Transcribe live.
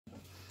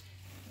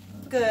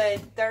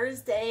Good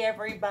Thursday,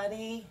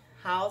 everybody.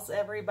 How's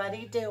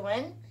everybody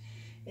doing?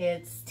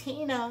 It's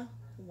Tina.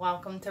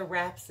 Welcome to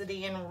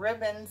Rhapsody and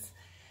Ribbons.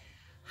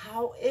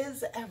 How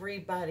is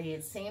everybody?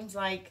 It seems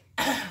like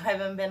I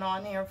haven't been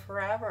on here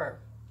forever.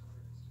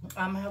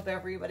 I hope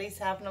everybody's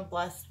having a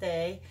blessed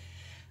day.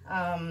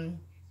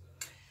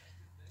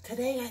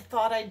 Today I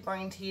thought I'd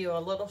bring to you a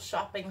little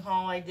shopping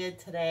haul I did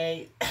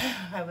today.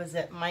 I was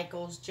at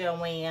Michael's,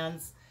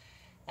 Joann's,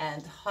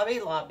 and Hobby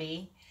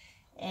Lobby.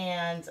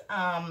 And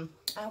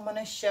I want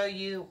to show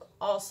you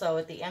also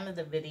at the end of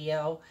the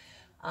video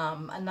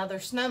another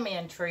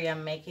snowman tree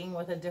I'm making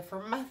with a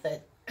different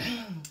method.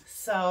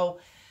 So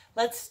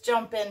let's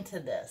jump into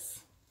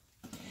this.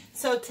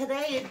 So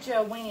today at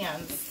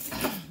Joann's,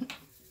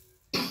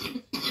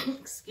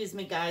 excuse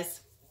me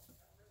guys,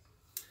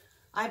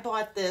 I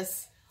bought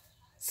this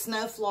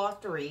snow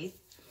flocked wreath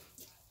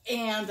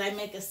and I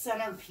make a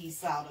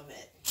centerpiece out of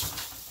it.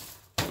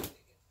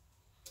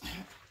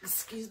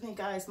 Excuse me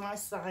guys, my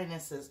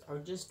sinuses are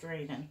just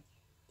draining.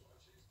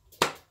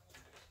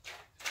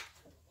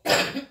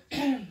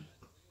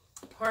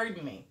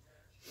 Pardon me.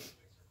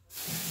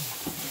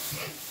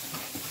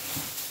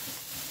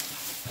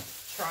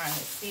 Trying to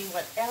see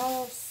what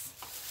else.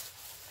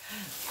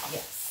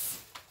 Yes.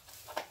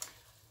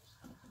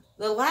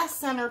 The last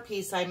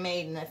centerpiece I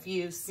made, and if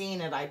you've seen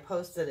it, I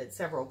posted it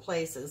several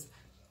places.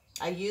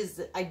 I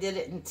did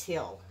it in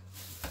teal.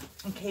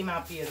 It came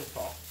out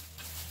beautiful.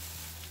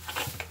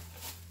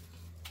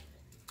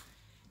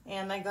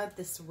 And I got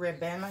this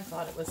ribbon. I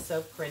thought it was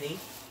so pretty.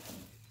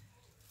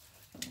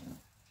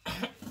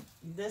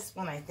 This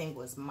one I think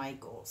was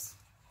Michael's.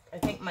 I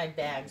think my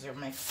bags are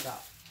mixed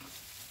up.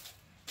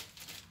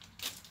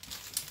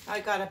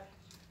 I got a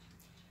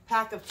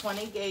pack of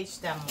 20 gauge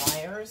stem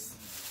wires.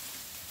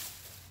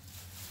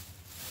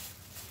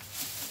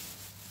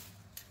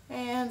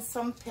 And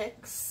some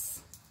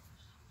picks.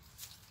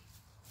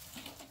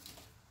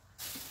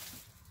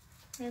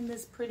 And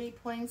this pretty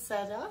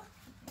poinsettia.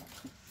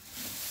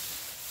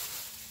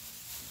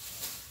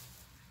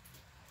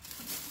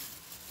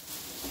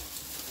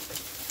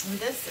 And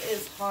this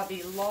is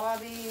Hobby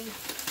Lobby.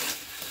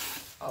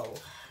 Oh,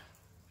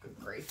 good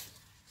grief.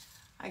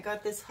 I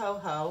got this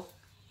ho-ho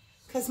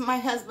because my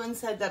husband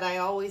said that I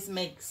always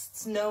make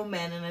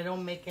snowmen and I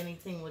don't make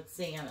anything with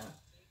Santa.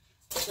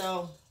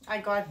 So I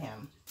got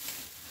him.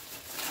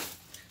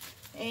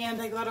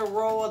 And I got a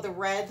roll of the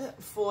red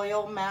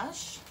foil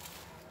mesh.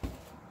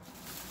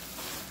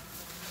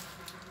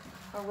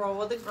 A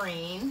roll of the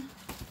green.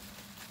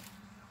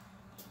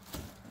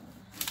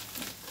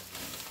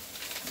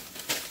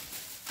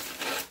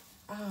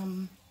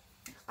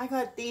 I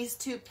got these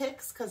two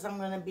picks because I'm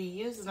going to be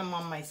using them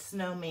on my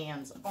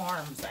snowman's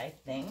arms, I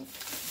think.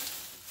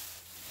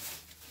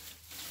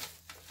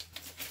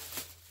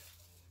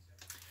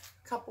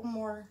 A couple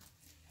more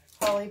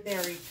holly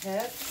berry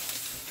picks.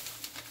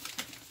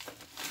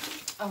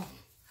 Oh,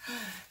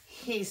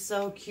 he's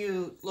so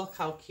cute. Look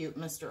how cute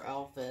Mr.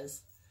 Elf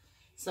is.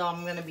 So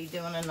I'm going to be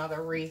doing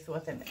another wreath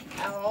with an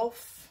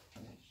elf.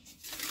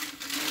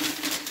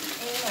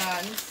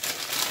 And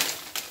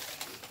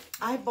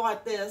I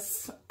bought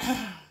this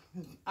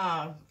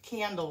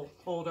candle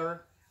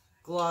holder,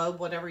 globe,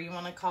 whatever you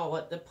want to call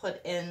it, to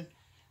put in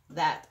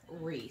that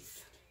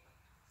wreath.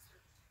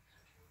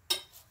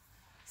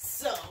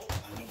 So,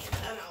 let me get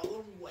that out of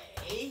the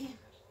way.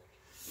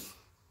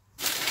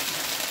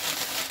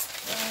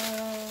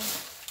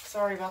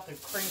 Sorry about the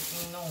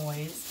creaking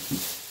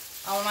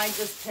noise. Oh, and I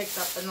just picked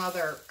up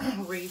another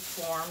wreath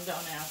form.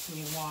 Don't ask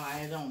me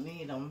why. I don't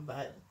need them,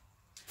 but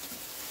I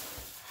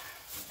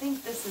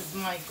think this is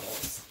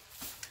Michael's.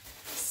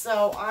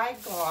 So I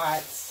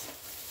got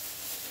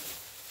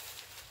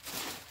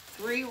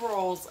 3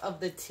 rolls of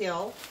the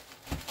teal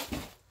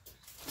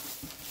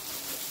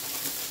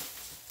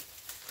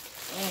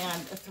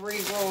and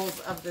 3 rolls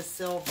of the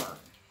silver.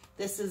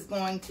 This is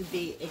going to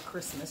be a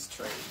Christmas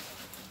tree.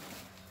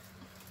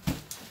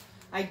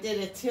 I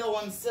did a teal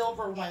and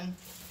silver one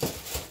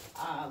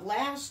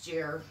last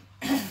year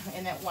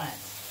and it went.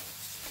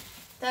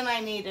 Then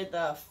I needed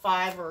the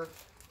 5 or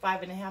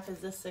 5.5. Is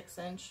this 6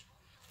 inch?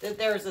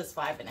 Theirs is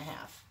 5.5.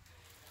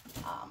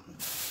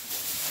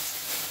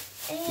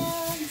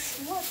 And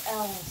what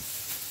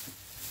else?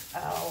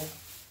 Oh,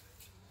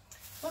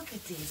 look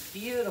at these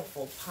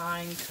beautiful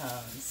pine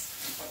cones.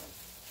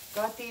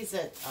 Got these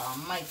at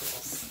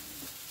Michael's.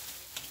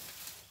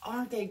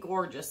 Aren't they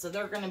gorgeous? So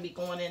they're going to be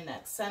going in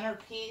that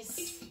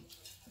centerpiece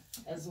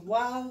as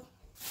well.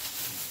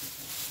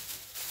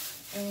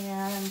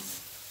 And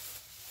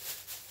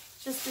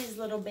just these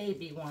little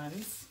baby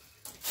ones.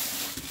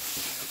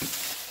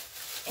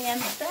 And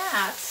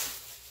that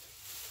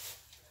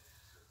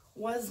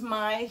was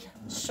my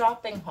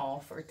shopping haul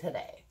for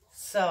today.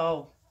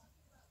 So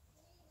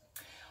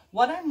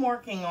what I'm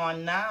working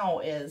on now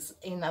is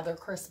another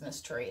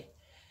Christmas tree.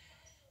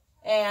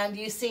 And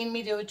you've seen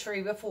me do a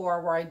tree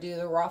before where I do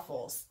the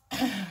ruffles.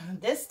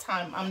 This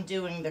time I'm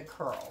doing the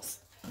curls.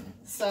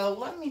 So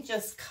let me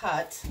just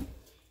cut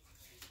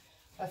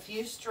a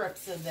few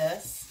strips of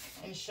this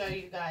and show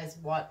you guys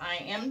what I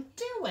am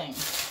doing.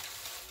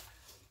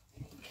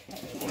 Okay,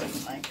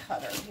 where's my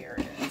cutter? Here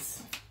it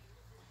is.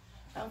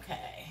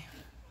 Okay,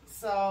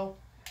 so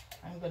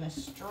I'm going to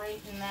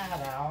straighten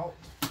that out.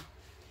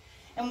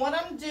 And what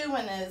I'm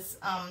doing is,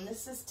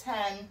 this is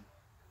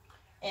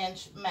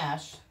 10-inch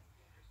mesh,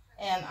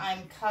 and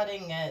I'm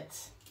cutting it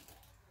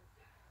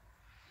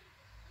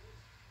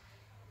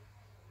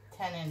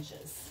 10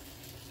 inches.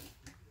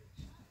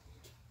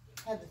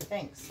 Had to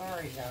think,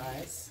 sorry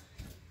guys.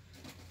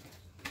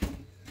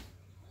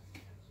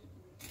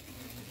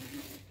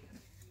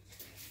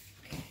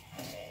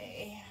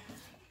 Okay.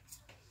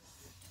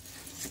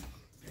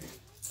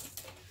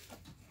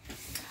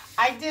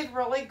 I did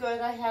really good.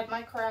 I had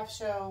my craft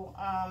show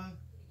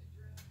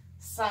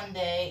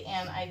Sunday,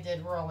 and I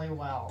did really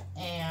well.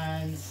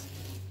 And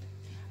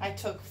I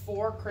took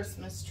 4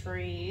 Christmas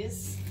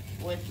trees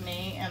with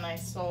me, and I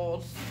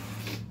sold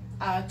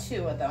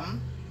 2 of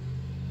them.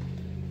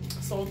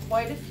 Sold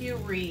quite a few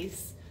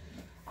wreaths.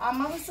 I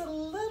was a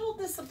little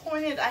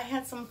disappointed. I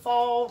had some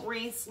fall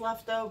wreaths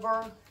left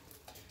over,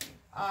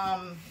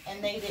 and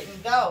they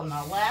didn't go.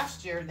 Now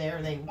last year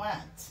there they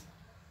went.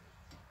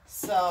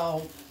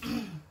 So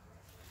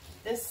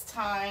this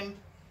time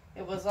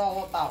it was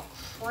all about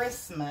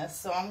Christmas,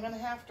 so I'm gonna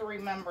have to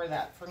remember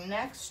that for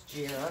next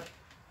year,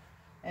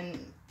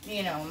 and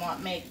you know,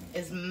 not make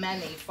as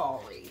many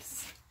fall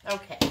wreaths.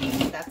 Okay,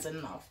 that's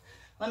enough.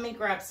 Let me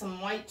grab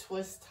some white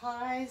twist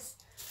ties.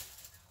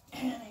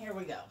 And here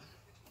we go.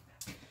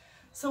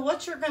 So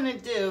what you're going to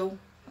do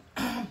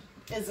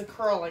is a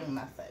curling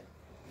method.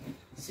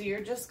 So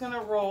you're just going to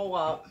roll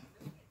up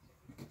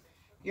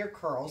your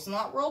curls,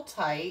 not real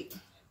tight.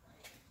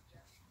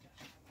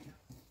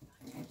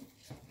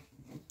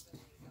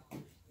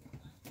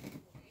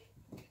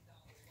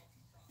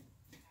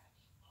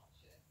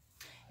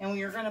 And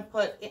you're going to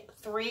put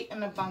 3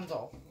 in a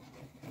bundle.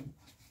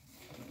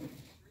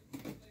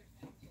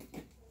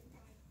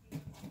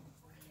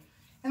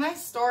 And I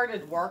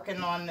started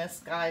working on this,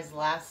 guys,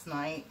 last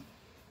night,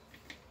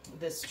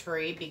 this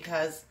tree,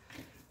 because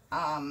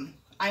I'm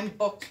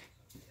booked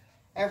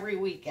every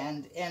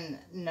weekend in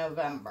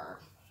November.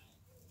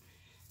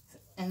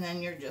 And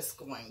then you're just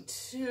going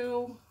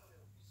to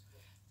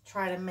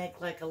try to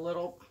make like a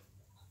little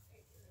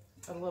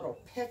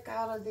pick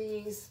out of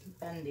these,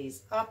 bend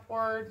these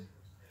upward.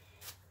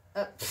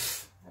 I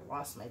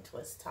lost my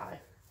twist tie.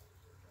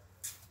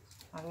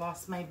 I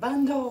lost my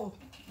bundle.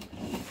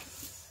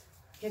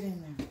 Get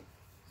in there.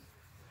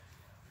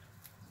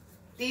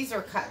 These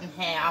are cut in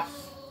half,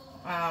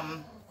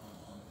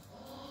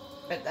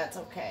 but that's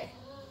okay.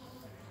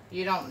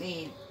 You don't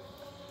need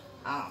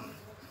a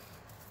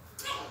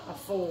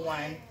full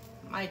one.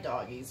 My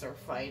doggies are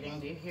fighting.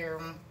 Do you hear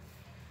them?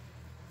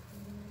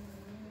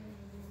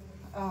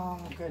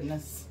 Oh,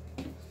 goodness.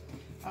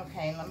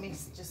 Okay, let me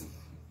just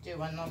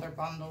do another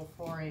bundle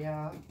for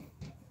you.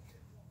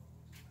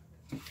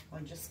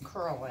 We're just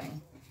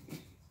curling.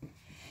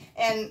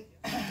 And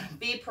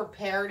be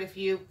prepared if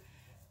you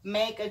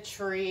make a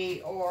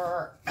tree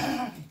or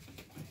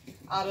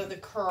out of the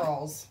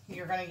curls,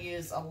 you're going to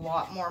use a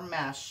lot more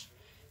mesh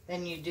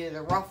than you do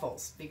the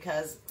ruffles,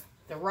 because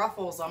the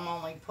ruffles I'm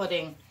only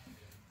putting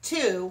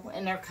 2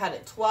 and they're cut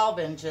at 12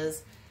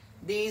 inches.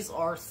 These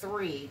are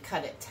 3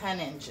 cut at 10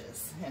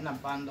 inches in a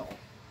bundle.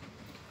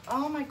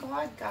 Oh my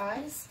God,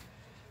 guys.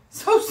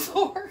 So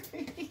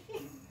sorry.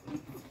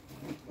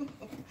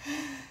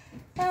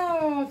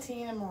 Oh,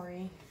 Tina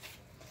Marie.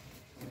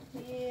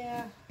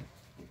 Yeah.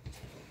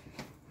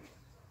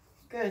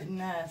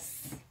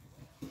 Goodness.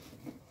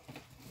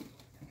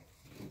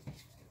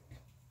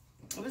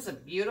 It was a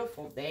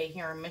beautiful day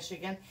here in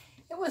Michigan.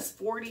 It was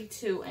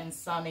 42 and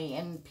sunny,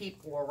 and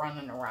people were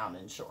running around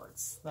in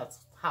shorts. That's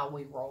how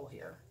we roll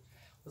here.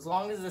 As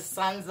long as the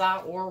sun's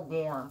out or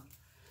warm.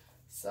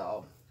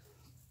 So,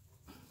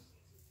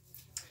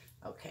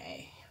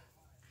 okay.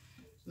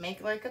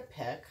 Make like a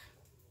pick.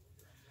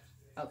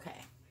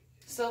 Okay.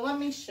 So let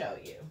me show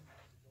you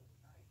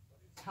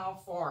how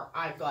far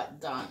I got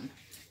done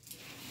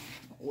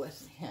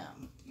with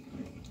him,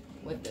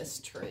 with this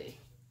tree.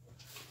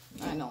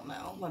 I don't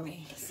know. Let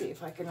me see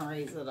if I can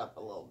raise it up a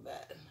little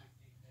bit.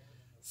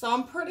 So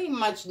I'm pretty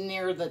much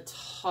near the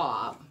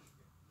top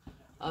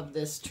of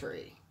this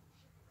tree.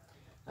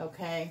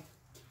 Okay.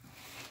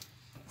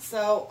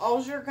 So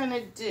all you're going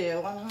to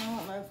do, I don't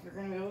know if you're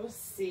going to be able to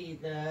see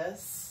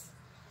this.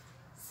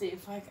 See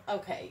if I can.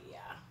 Okay, yeah.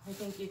 I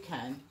think you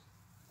can.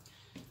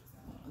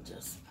 I'll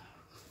just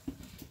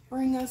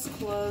bring us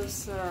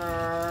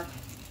closer.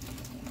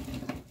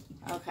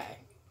 Okay.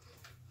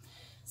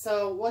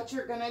 So what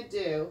you're going to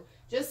do,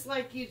 just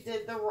like you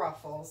did the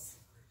ruffles,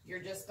 you're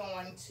just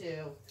going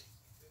to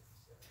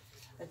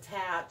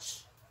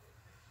attach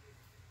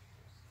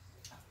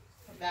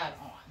that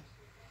on.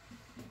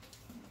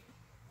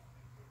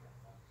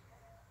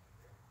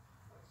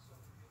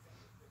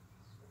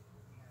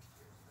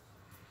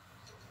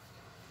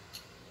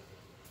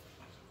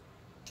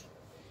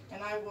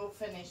 And I will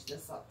finish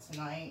this up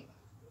tonight.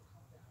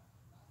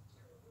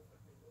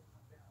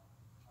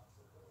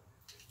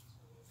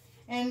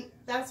 And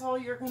that's all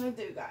you're going to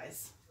do,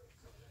 guys.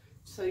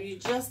 So you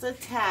just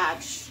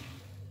attach,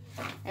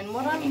 and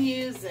what I'm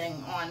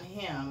using on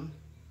him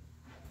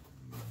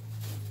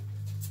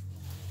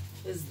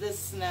is this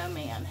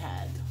snowman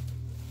head,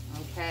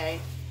 okay?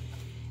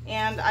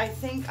 And I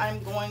think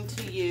I'm going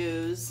to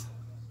use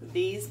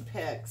these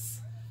picks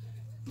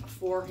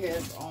for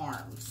his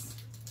arms.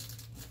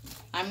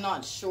 I'm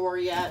not sure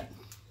yet.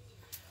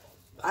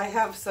 I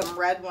have some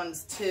red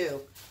ones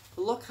too.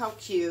 But look how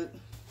cute.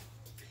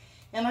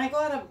 And I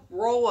got a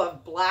roll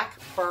of black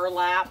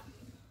burlap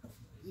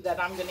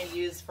that I'm going to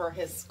use for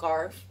his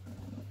scarf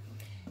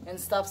and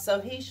stuff. So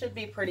he should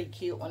be pretty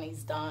cute when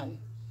he's done.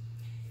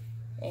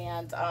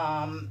 And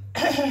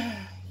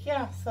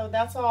yeah, so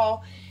that's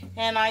all.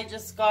 And I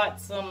just got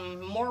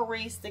some more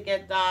wreaths to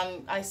get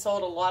done. I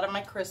sold a lot of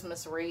my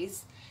Christmas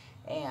wreaths.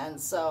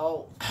 And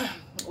so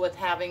with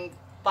having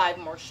 5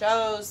 more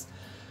shows,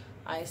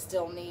 I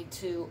still need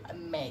to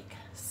make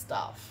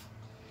stuff.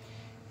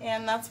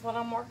 And that's what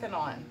I'm working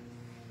on.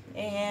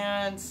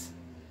 And,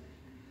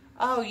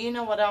 oh, you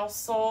know what else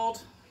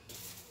sold?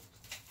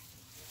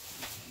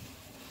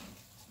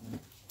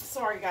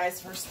 Sorry guys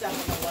for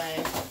stepping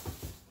away.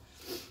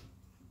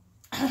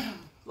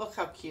 Look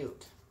how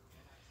cute.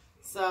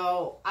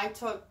 So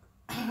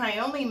I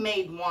only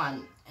made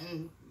one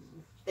and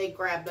they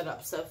grabbed it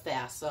up so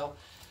fast. So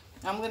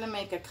I'm going to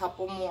make a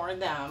couple more of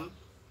them.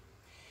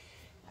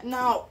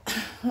 Now,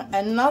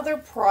 another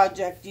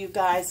project you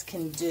guys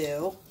can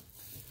do,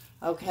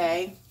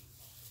 okay?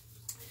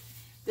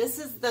 This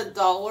is the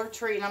Dollar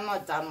Tree, and I'm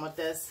not done with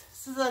this.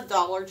 This is a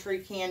Dollar Tree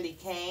candy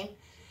cane.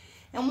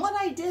 And what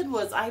I did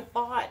was I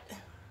bought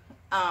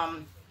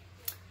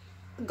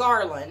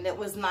garland. It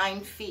was 9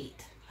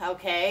 feet,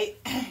 okay?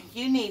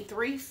 You need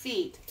 3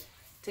 feet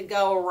to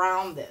go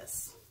around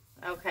this,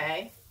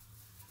 okay?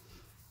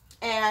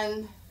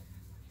 And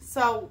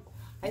so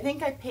I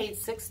think I paid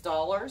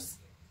 $6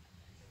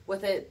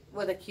 with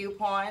a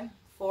coupon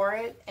for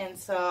it. And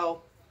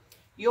so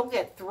you'll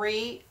get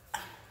 3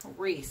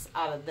 wreaths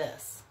out of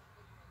this.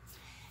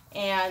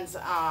 And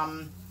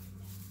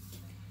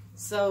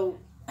so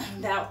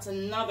that's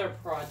another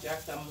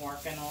project I'm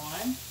working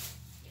on.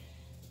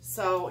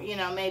 So, you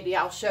know, maybe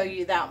I'll show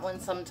you that one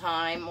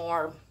sometime,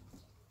 or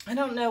I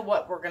don't know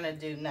what we're going to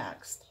do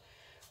next.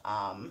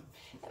 And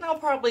I'll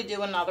probably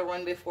do another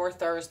one before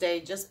Thursday,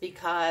 just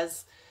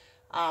because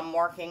I'm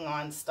working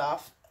on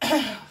stuff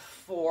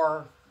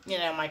for, you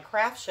know, my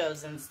craft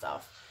shows and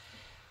stuff.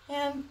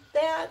 And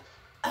that,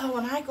 oh,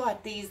 and I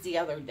got these the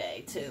other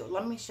day too.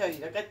 Let me show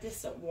you. I got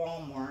this at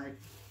Walmart.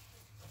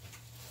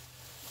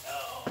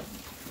 Oh.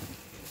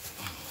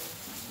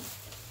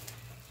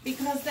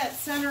 Because that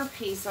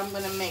centerpiece I'm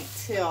going to make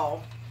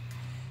teal.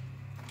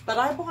 But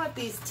I bought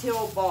these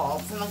teal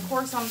balls. And of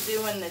course I'm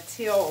doing the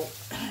teal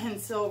and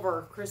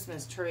silver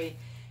Christmas tree.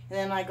 And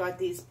then I got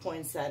these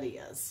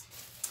poinsettias.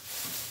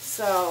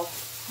 So,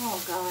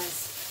 oh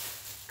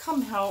guys,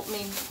 come help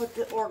me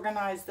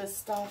organize this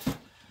stuff.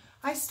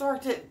 I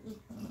start to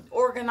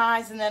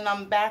organize and then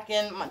I'm back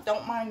in.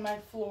 Don't mind my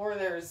floor.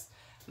 There's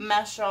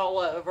mesh all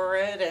over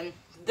it. And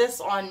this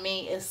on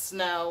me is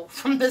snow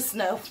from the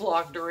snow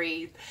flocked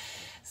wreath.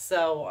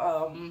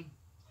 So,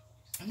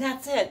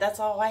 that's it. That's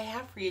all I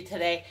have for you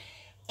today.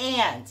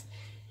 And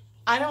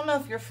I don't know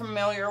if you're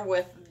familiar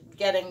with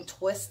getting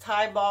twist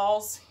tie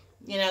balls.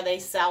 You know, they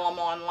sell them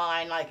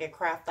online like a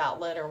Craft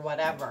Outlet or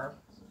whatever.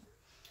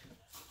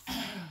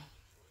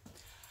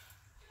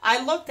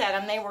 I looked at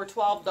them. They were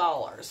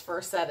 $12 for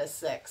a set of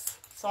 6.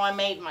 So I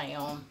made my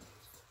own.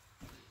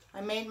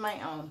 I made my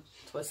own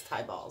twist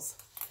tie balls.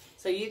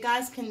 So you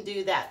guys can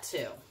do that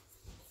too.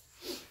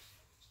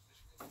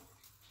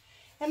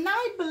 And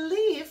I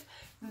believe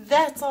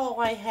that's all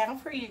I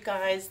have for you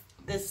guys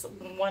this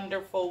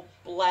wonderful,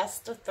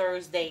 blessed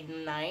Thursday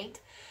night.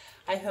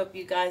 I hope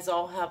you guys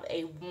all have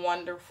a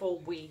wonderful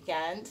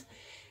weekend.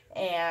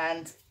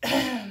 And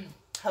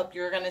hope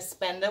you're going to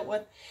spend it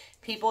with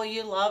people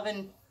you love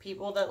and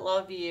people that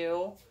love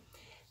you.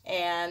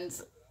 And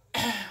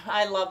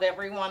I love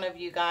every one of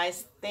you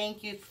guys.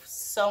 Thank you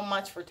so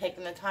much for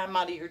taking the time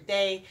out of your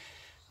day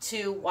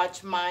to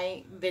watch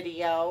my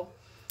video.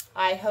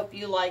 I hope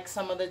you like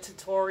some of the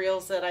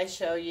tutorials that I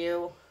show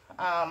you.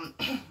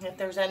 If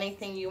there's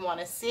anything you want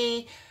to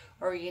see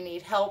or you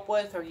need help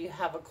with or you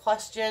have a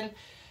question,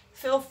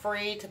 feel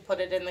free to put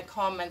it in the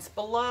comments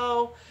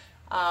below.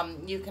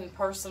 You can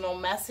personal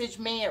message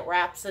me at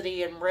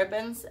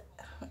rhapsodyandribbons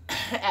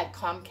at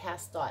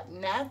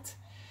comcast.net.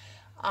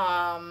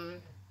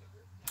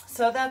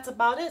 So that's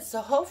about it.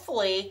 So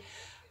hopefully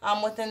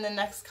within the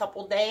next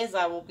couple days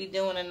I will be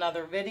doing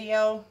another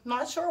video.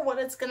 Not sure what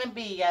it's going to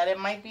be yet. It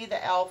might be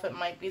the elf. It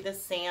might be the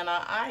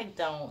Santa. I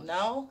don't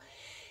know.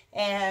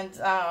 And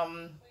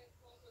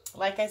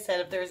like I said,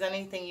 if there's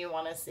anything you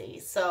want to see.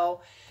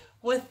 So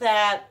with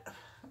that,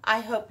 I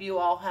hope you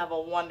all have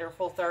a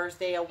wonderful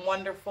Thursday, a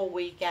wonderful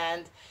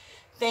weekend.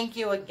 Thank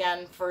you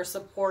again for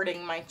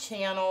supporting my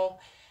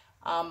channel.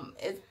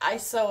 I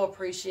so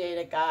appreciate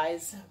it,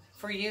 guys.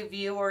 For you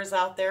viewers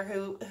out there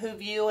who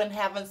view and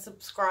haven't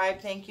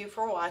subscribed, thank you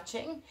for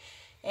watching.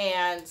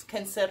 and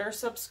consider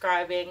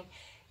subscribing.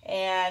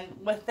 And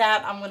with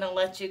that, I'm going to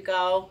let you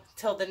go.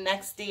 Till the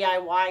next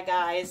DIY,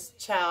 guys.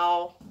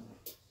 Ciao.